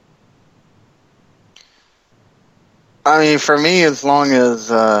 I mean, for me, as long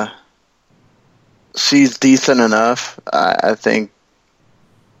as she's decent enough, I think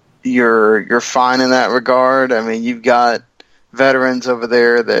you're fine in that regard. I mean, you've got veterans over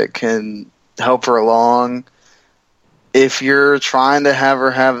there that can help her along. If you're trying to have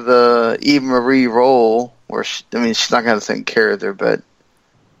her have the Eve Marie role, where she's not going to think character, but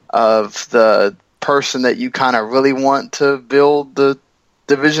of the person that you kind of really want to build the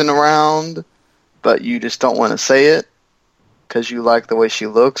division around, but you just don't want to say it because you like the way she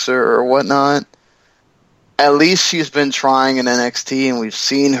looks or whatnot. At least she's been trying in NXT, and we've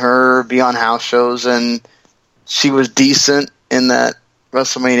seen her be on house shows, and she was decent in that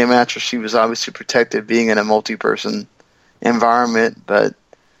WrestleMania match where she was obviously protected being in a multi-person environment, but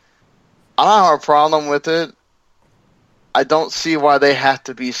I don't have a problem with it. I don't see why they have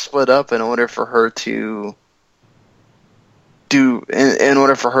to be split up in order for her to in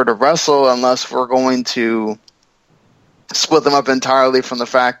order for her to wrestle, unless we're going to split them up entirely from the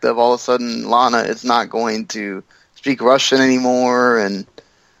fact of all of a sudden Lana is not going to speak Russian anymore and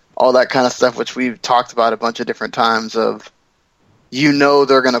all that kind of stuff, which we've talked about a bunch of different times of,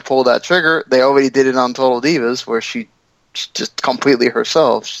 they're going to pull that trigger. They already did it on Total Divas where she just completely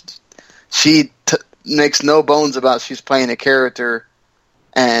herself. She makes no bones about she's playing a character,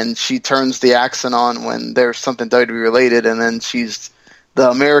 and she turns the accent on when there's something WWE related, and then she's the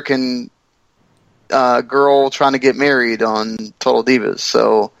American girl trying to get married on Total Divas.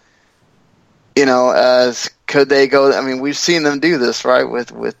 So, could they go? I mean, we've seen them do this, right?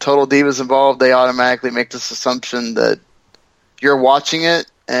 With Total Divas involved, they automatically make this assumption that you're watching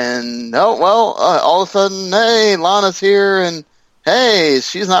it, and all of a sudden, hey, Lana's here, and hey,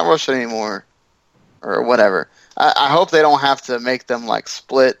 she's not Russian anymore, or whatever. I hope they don't have to make them like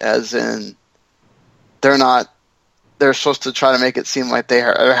split, as in they're supposed to try to make it seem like they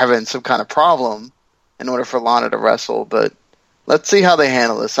are having some kind of problem in order for Lana to wrestle, but let's see how they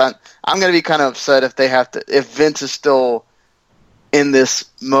handle this. I'm going to be kind of upset if Vince is still in this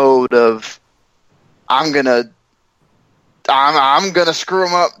mode of I'm gonna screw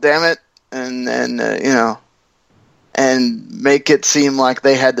him up, damn it, and make it seem like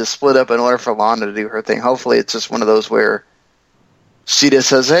they had to split up in order for Lana to do her thing. Hopefully, it's just one of those where she just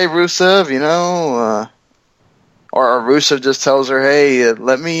says, "Hey, Rusev," or Rusev just tells her, "Hey,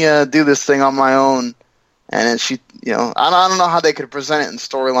 let me do this thing on my own." And then she, I don't know how they could present it in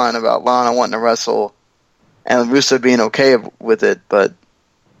storyline about Lana wanting to wrestle and Rusev being okay with it, but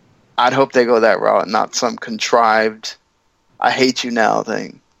I'd hope they go that route, not some contrived "I hate you now"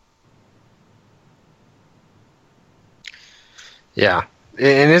 thing. Yeah,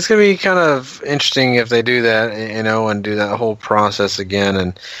 And it's going to be kind of interesting if they do that, and do that whole process again.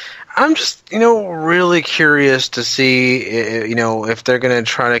 And I'm just, really curious to see, if they're going to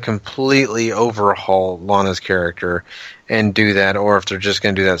try to completely overhaul Lana's character and do that, or if they're just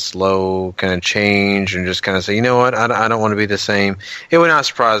going to do that slow kind of change and just kind of say, you know what, I don't want to be the same. It would not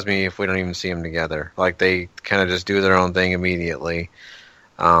surprise me if we don't even see them together. Like, they kind of just do their own thing immediately.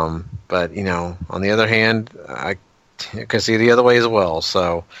 But, on the other hand, I can see the other way as well.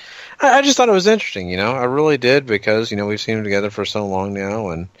 So I just thought it was interesting, I really did, because, we've seen them together for so long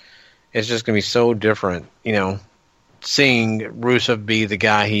now, and it's just going to be so different, seeing Rusev be the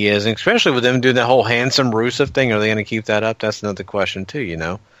guy he is, and especially with them doing that whole handsome Rusev thing. Are they going to keep that up? That's another question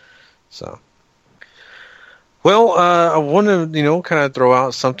too, So, well, I want to, kind of throw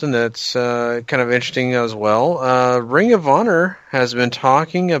out something that's kind of interesting as well. Ring of Honor has been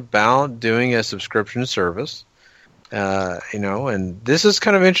talking about doing a subscription service. And this is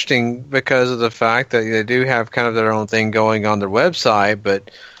kind of interesting because of the fact that they do have kind of their own thing going on their website,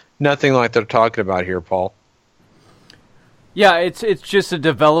 but nothing like they're talking about here, Paul. Yeah, it's just a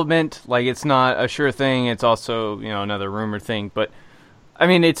development. Like, it's not a sure thing. It's also, another rumor thing. But, I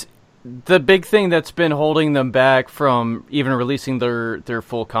mean, it's the big thing that's been holding them back from even releasing their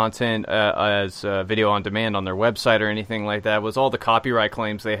full content as video on demand on their website or anything like that was all the copyright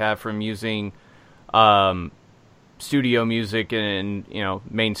claims they have from using studio music and,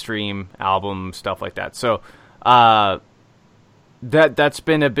 mainstream album stuff like that. So, that's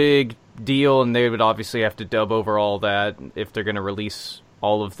been a big deal, and they would obviously have to dub over all that if they're going to release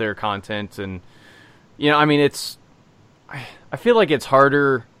all of their content. And I feel like it's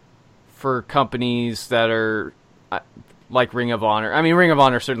harder for companies that are like Ring of Honor. I mean, Ring of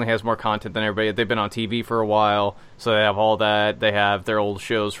Honor certainly has more content than everybody. They've been on TV for a while, so they have all that. They have their old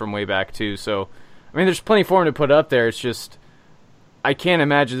shows from way back too. So, I mean, there's plenty for them to put up there. It's just, I can't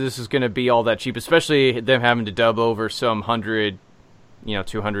imagine this is going to be all that cheap, especially them having to dub over some 100,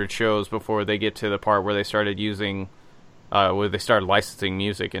 200 shows before they get to the part where they started using, where they started licensing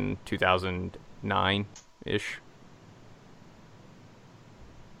music in 2009-ish.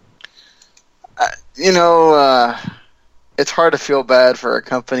 It's hard to feel bad for a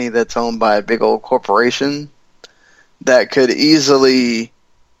company that's owned by a big old corporation that could easily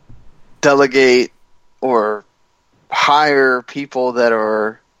delegate or hire people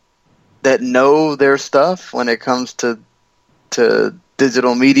that know their stuff when it comes to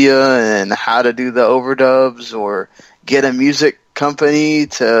digital media and how to do the overdubs, or get a music company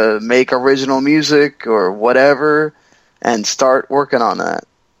to make original music or whatever and start working on that.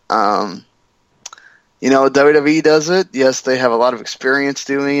 WWE does it. Yes, they have a lot of experience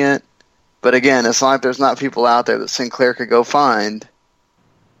doing it. But again, it's not like there's not people out there that Sinclair could go find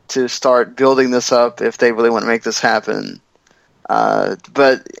to start building this up if they really want to make this happen.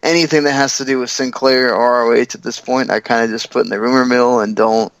 But anything that has to do with Sinclair or ROH at this point, I kind of just put in the rumor mill and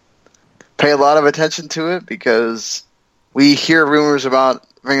don't pay a lot of attention to it, because we hear rumors about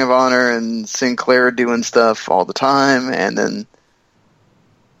Ring of Honor and Sinclair doing stuff all the time, and then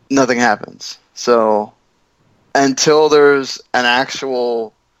nothing happens. So until there's an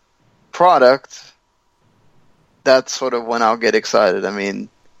actual product, that's sort of when I'll get excited. I mean,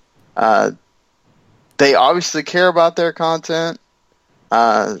 they obviously care about their content.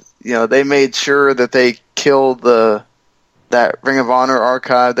 They made sure that they killed that Ring of Honor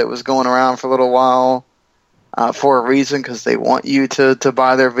archive that was going around for a little while for a reason, because they want you to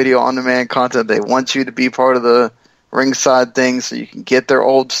buy their video on demand content. They want you to be part of the ringside thing so you can get their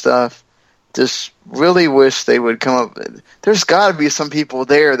old stuff. Just really wish they would come up. There's got to be some people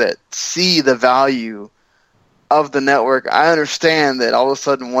there that see the value of the network. I understand that all of a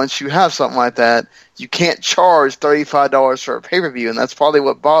sudden, once you have something like that, you can't charge $35 for a pay-per-view, and that's probably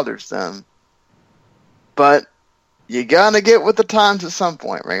what bothers them. But you got to get with the times at some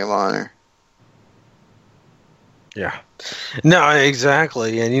point, Ring of Honor. Yeah. No,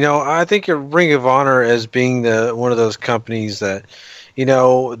 exactly. And, I think of Ring of Honor as being one of those companies that,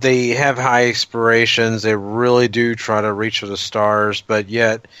 they have high aspirations. They really do try to reach for the stars, but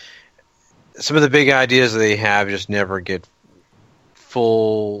yet some of the big ideas that they have just never get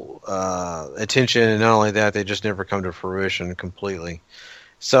full attention, and not only that, they just never come to fruition completely.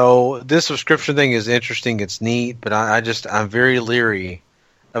 So this subscription thing is interesting. It's neat, but I'm very leery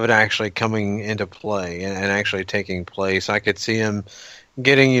of it actually coming into play and actually taking place. I could see him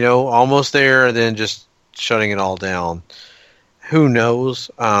getting, almost there and then just shutting it all down. Who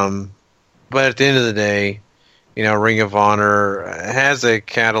knows? But at the end of the day, Ring of Honor has a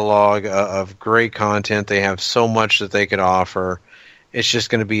catalog of great content. They have so much that they could offer. it's just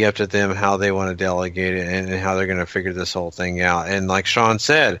going to be up to them how they want to delegate it and how they're going to figure this whole thing out. And like Sean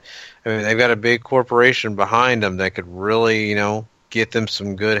said, I mean, they've got a big corporation behind them that could really, you know, get them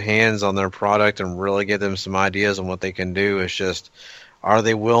some good hands on their product and really give them some ideas on what they can do. It's just, are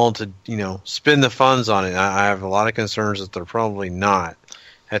they willing to, you know, spend the funds on it? I have a lot of concerns that they're probably not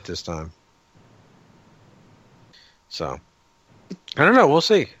at this time. So, I don't know. We'll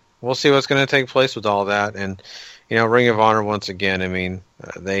see. We'll see what's going to take place with all that. And, you know, Ring of Honor, once again, I mean,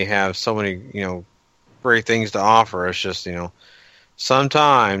 they have so many, you know, great things to offer. It's just, you know,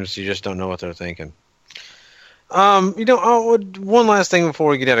 sometimes you just don't know what they're thinking. You know, one last thing before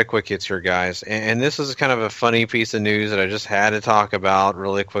we get out of quick hits here, guys. And this is kind of a funny piece of news that I just had to talk about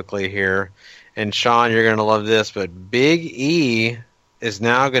really quickly here. And Sean, you're going to love this, but Big E is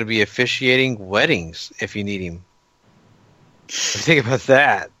now going to be officiating weddings if you need him. What do you think about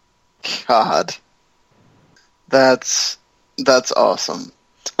that? God. That's awesome.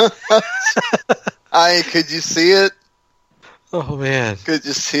 Could you see it? Oh man. Could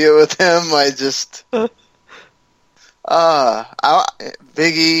you see it with him? I just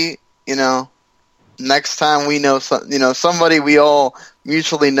Big E, you know, next time we know somebody we all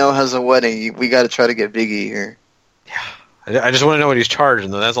mutually know has a wedding, we got to try to get Big E here. Yeah. I just want to know what he's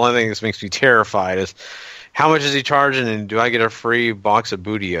charging though. That's the only thing that makes me terrified is how much is he charging, and do I get a free box of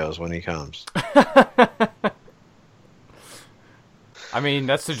Bootios when he comes? I mean,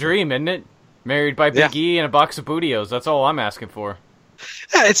 that's the dream, isn't it? Married by Big E and a box of Bootios. That's all I'm asking for.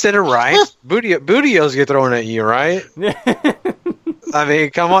 Yeah, it's in it right. Bootios get thrown at you, right? I mean,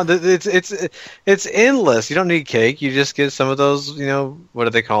 come on. It's endless. You don't need cake. You just get some of those, you know, what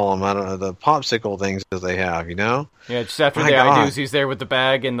do they call them? I don't know, the popsicle things that they have, you know? Yeah, just after the I-do's, he's there with the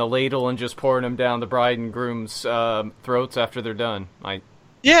bag and the ladle and just pouring them down the bride and groom's throats after they're done.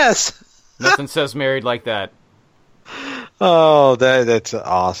 Yes! Nothing says married like that. Oh, that's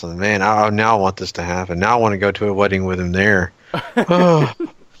awesome, man! Now I want this to happen. Now I want to go to a wedding with him there. Oh,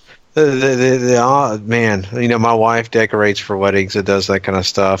 man, you know, my wife decorates for weddings and does that kind of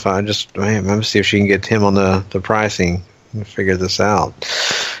stuff. I'm gonna see if she can get him on the pricing and figure this out.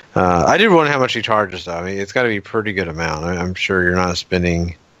 I did wonder how much he charges, though. I mean, it's got to be a pretty good amount. I'm sure you're not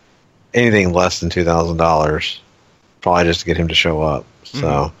spending anything less than $2,000, probably just to get him to show up.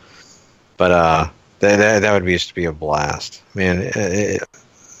 So, but that would be a blast, man.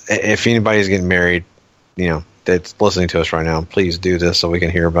 If anybody's getting married, you know, that's listening to us right now, please do this so we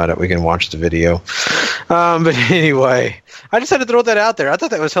can hear about it. We can watch the video. But anyway, I just had to throw that out there. I thought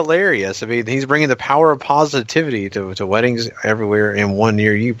that was hilarious. I mean, he's bringing the power of positivity to weddings everywhere and one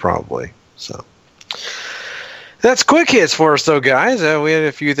near you probably. So that's quick hits for us, though, guys. We had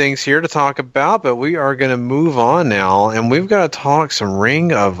a few things here to talk about, but we are going to move on now, and we've got to talk some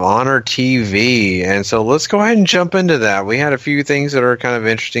Ring of Honor TV. And so let's go ahead and jump into that. We had a few things that are kind of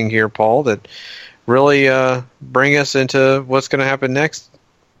interesting here, Paul, that really bring us into what's going to happen next.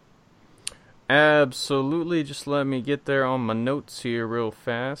 Absolutely. Just let me get there on my notes here real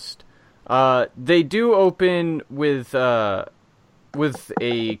fast. They do open with a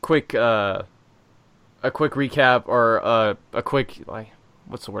quick recap or a quick,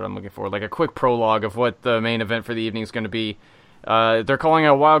 what's the word I'm looking for? Like a quick prologue of what the main event for the evening is going to be. They're calling it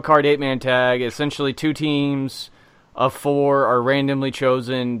a wild card 8-man tag. Essentially, 2 teams of 4 are randomly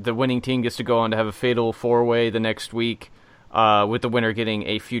chosen. The winning team gets to go on to have a fatal 4-way the next week, with the winner getting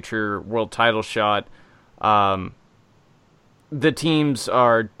a future world title shot. The teams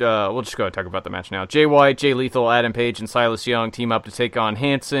are, we'll just go ahead and talk about the match now. Jay White, Jay Lethal, Adam Page, and Silas Young team up to take on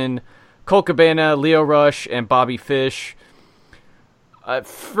Hanson, Colt Cabana, Leo Rush, and Bobby Fish.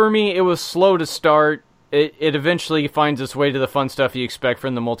 For me, it was slow to start. It eventually finds its way to the fun stuff you expect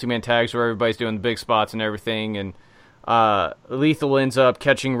from the multi-man tags where everybody's doing the big spots and everything, and Lethal ends up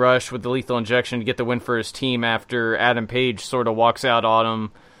catching Rush with the lethal injection to get the win for his team after Adam Page sort of walks out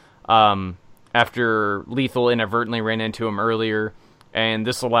on him after Lethal inadvertently ran into him earlier, and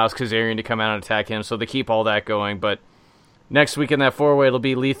this allows Kazarian to come out and attack him, so they keep all that going. But next week in that 4-way, it'll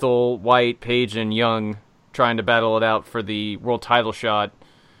be Lethal, White, Page, and Young trying to battle it out for the world title shot.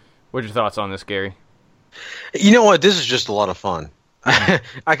 What are your thoughts on this, Gary? You know what? This is just a lot of fun.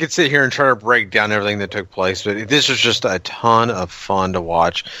 I could sit here and try to break down everything that took place, but this was just a ton of fun to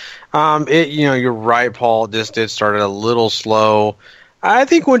watch. You're right, Paul. This did start a little slow. I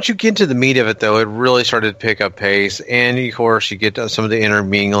think once you get to the meat of it, though, it really started to pick up pace. And, of course, you get some of the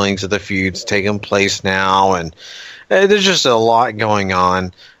interminglings of the feuds taking place now, and there's just a lot going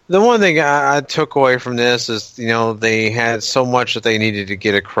on. The one thing I took away from this is, you know, they had so much that they needed to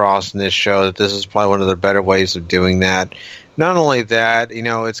get across in this show that this is probably one of the better ways of doing that. not only that,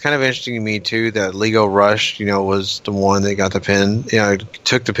 it's kind of interesting to me too that Lio Rush, was the one that got the pin,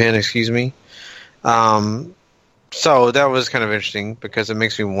 took the pin, excuse me. So that was kind of interesting because it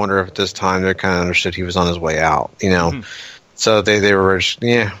makes me wonder if at this time they kind of understood he was on his way out, Mm-hmm. So they were just,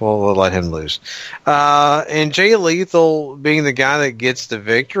 we'll let him lose. And Jay Lethal being the guy that gets the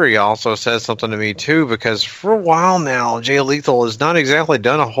victory also says something to me too, because for a while now, Jay Lethal has not exactly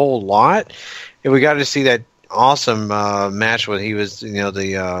done a whole lot. And we got to see that awesome match when he was,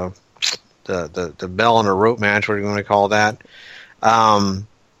 the bell and a rope match, what do you want to call that? That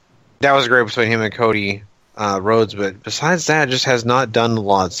was great between him and Cody Rhodes, but besides that, just has not done a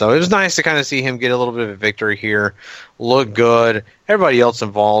lot. So it was nice to kind of see him get a little bit of a victory here, look good. Everybody else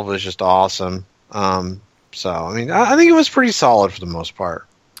involved was just awesome. So, I mean, I think it was pretty solid for the most part.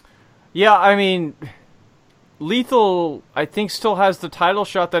 Yeah, I mean, Lethal, I think, still has the title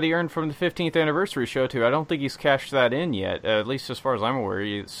shot that he earned from the 15th anniversary show, too. I don't think he's cashed that in yet, at least as far as I'm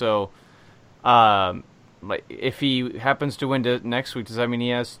aware. So, like, if he happens to win next week, does that mean he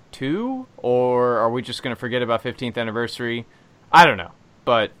has 2? Or are we just going to forget about 15th anniversary? I don't know.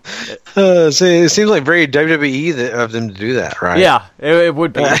 But so it seems like very WWE of them to do that, right? Yeah, it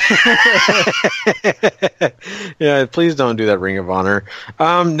would be. Yeah, please don't do that, Ring of Honor.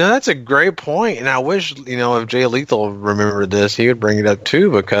 No, that's a great point, and I wish, if Jay Lethal remembered this, he would bring it up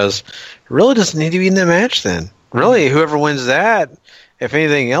too, because it really doesn't need to be in the match then. Really, whoever wins that, if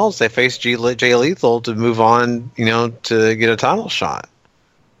anything else, they face Jay Lethal to move on, to get a title shot.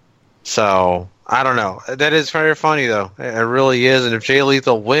 So, I don't know. That is very funny, though. It really is. And if Jay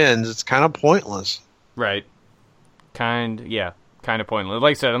Lethal wins, it's kind of pointless. Right. Kind of pointless.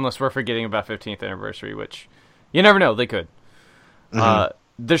 Like I said, unless we're forgetting about 15th anniversary, which you never know. They could. Mm-hmm.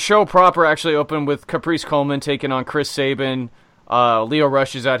 The show proper actually opened with Caprice Coleman taking on Chris Sabin. Lio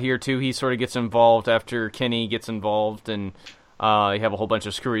Rush is out here, too. He sort of gets involved after Kenny gets involved, and you have a whole bunch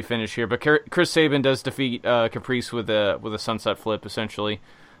of screwy finish here. But Chris Sabin does defeat Caprice with a sunset flip, essentially.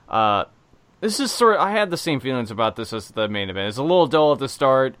 This is I had the same feelings about this as the main event. It's a little dull at the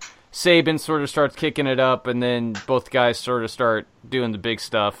start. Sabin sort of starts kicking it up, and then both guys sort of start doing the big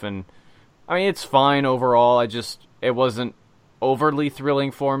stuff. And I mean, it's fine overall. It wasn't overly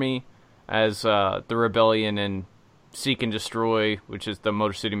thrilling for me as the Rebellion and Seek and Destroy, which is the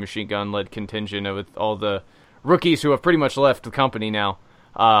Motor City Machine Gun led contingent with all the rookies who have pretty much left the company now,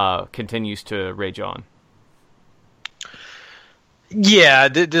 continues to rage on. Yeah,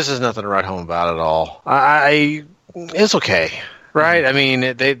 this is nothing to write home about at all. It's okay, right? I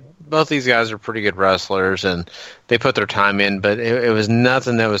mean, both these guys are pretty good wrestlers, and they put their time in, but it was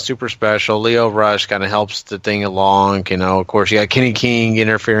nothing that was super special. Lio Rush kind of helps the thing along, Of course, you got Kenny King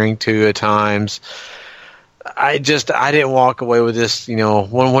interfering too at times. I didn't walk away with this,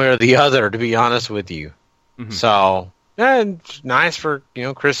 one way or the other, to be honest with you. Mm-hmm. So, it's nice for,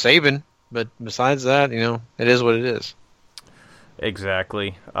 Chris Sabin, but besides that, it is what it is.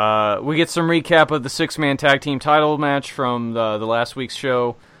 Exactly. We get some recap of the 6-man tag team title match from the last week's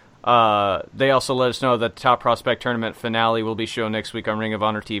show. They also let us know that the Top Prospect Tournament finale will be shown next week on Ring of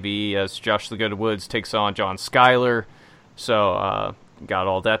Honor TV as Josh the Good Woods takes on John Skyler. So, got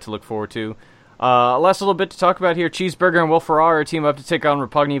all that to look forward to. Last little bit to talk about here. Cheeseburger and Will Ferrara team up to take on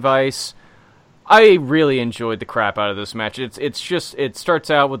Rapugni Vice. I really enjoyed the crap out of this match. It starts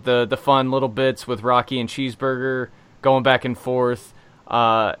out with the fun little bits with Rocky and Cheeseburger going back and forth.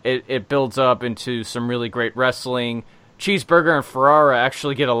 It builds up into some really great wrestling. Cheeseburger and Ferrara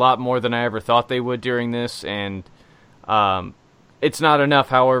actually get a lot more than I ever thought they would during this, and it's not enough,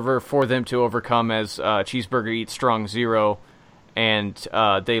 however, for them to overcome as Cheeseburger eats strong 0, and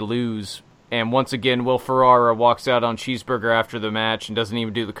they lose. And once again, Will Ferrara walks out on Cheeseburger after the match and doesn't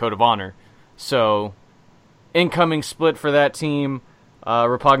even do the Code of Honor. So, incoming split for that team.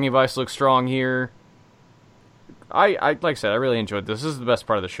 Rapugni Vice looks strong here. I like I said, I really enjoyed this. This is the best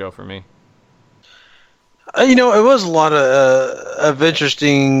part of the show for me. It was a lot of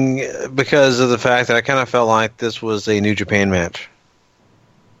interesting because of the fact that I kind of felt like this was a New Japan match.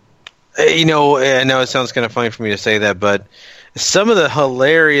 I know it sounds kind of funny for me to say that, but some of the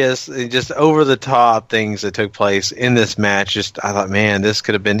hilarious, just over-the-top things that took place in this match, I thought, man, this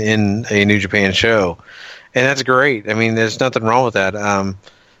could have been in a New Japan show. And that's great. I mean, there's nothing wrong with that.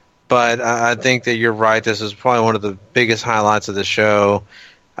 But I think that you're right. This is probably one of the biggest highlights of the show.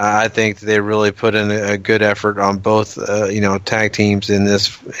 I think they really put in a good effort on both, tag teams in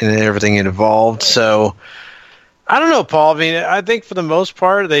this and everything involved. So, I don't know, Paul. I mean, I think for the most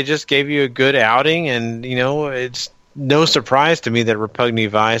part, they just gave you a good outing, and it's no surprise to me that Rapugni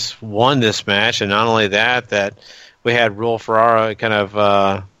Vice won this match, and not only that we had Will Ferrara kind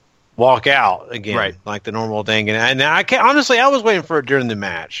of walk out again, right, like the normal thing. And I can't, honestly, I was waiting for it during the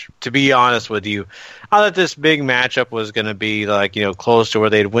match. To be honest with you, I thought this big matchup was going to be like, you know, close to where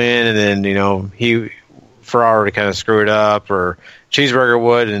they'd win, and then, you know, Ferrari would kind of screw it up, or Cheeseburger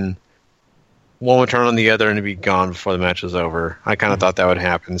would, and one would turn on the other and it'd be gone before the match was over. I kind of thought that would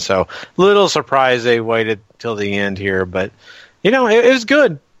happen. So, little surprised they waited till the end here, but, you know, it was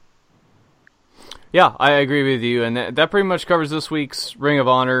good. Yeah, I agree with you, and that pretty much covers this week's Ring of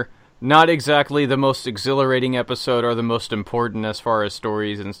Honor. Not exactly the most exhilarating episode or the most important as far as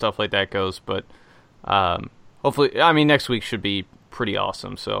stories and stuff like that goes, but hopefully, I mean, next week should be pretty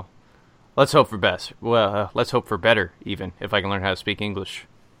awesome, so let's hope for best. Well, let's hope for better, even, if I can learn how to speak English.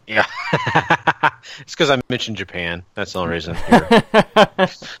 Yeah. It's because I mentioned Japan. That's the only reason I'm here.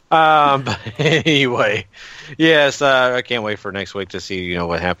 But anyway, yes, I can't wait for next week to see, you know,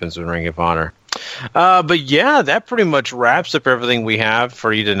 what happens in Ring of Honor. But yeah, that pretty much wraps up everything we have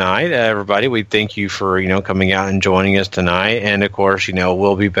for you tonight, everybody. We thank you for, you know, coming out and joining us tonight. And of course, you know,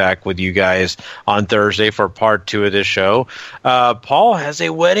 we'll be back with you guys on Thursday for part 2 of this show. Paul has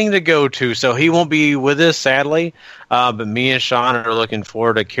a wedding to go to, so he won't be with us, sadly. But me and Sean are looking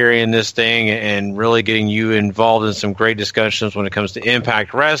forward to carrying this thing and really getting you involved in some great discussions when it comes to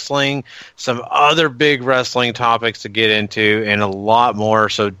Impact Wrestling, some other big wrestling topics to get into, and a lot more.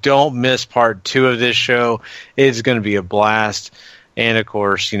 So don't miss part 2 of this show. It's going to be a blast. And, of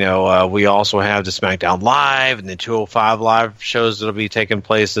course, you know, we also have the SmackDown Live and the 205 Live shows that will be taking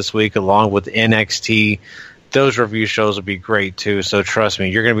place this week, along with NXT. Those review shows will be great, too. So trust me,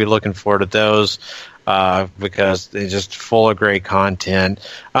 you're going to be looking forward to those. Because they're just full of great content.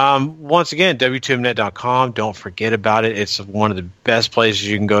 Once again, W2Mnet.com. Don't forget about it. It's one of the best places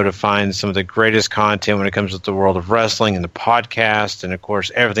you can go to find some of the greatest content when it comes to the world of wrestling and the podcast, and of course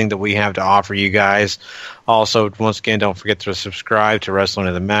everything that we have to offer you guys. Also, once again, don't forget to subscribe to Wrestling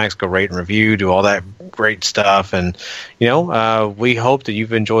to the Max. Go rate and review, do all that great stuff, and you know, we hope that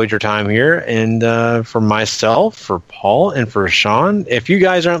you've enjoyed your time here. And for myself, for Paul, and for Sean, if you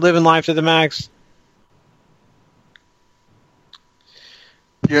guys aren't living life to the max,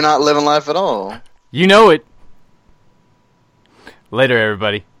 you're not living life at all. You know it. Later,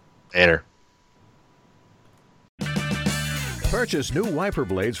 everybody. Later. Purchase new wiper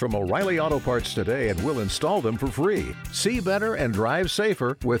blades from O'Reilly Auto Parts today and we'll install them for free. See better and drive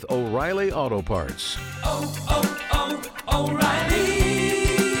safer with O'Reilly Auto Parts. Oh, oh, oh, O'Reilly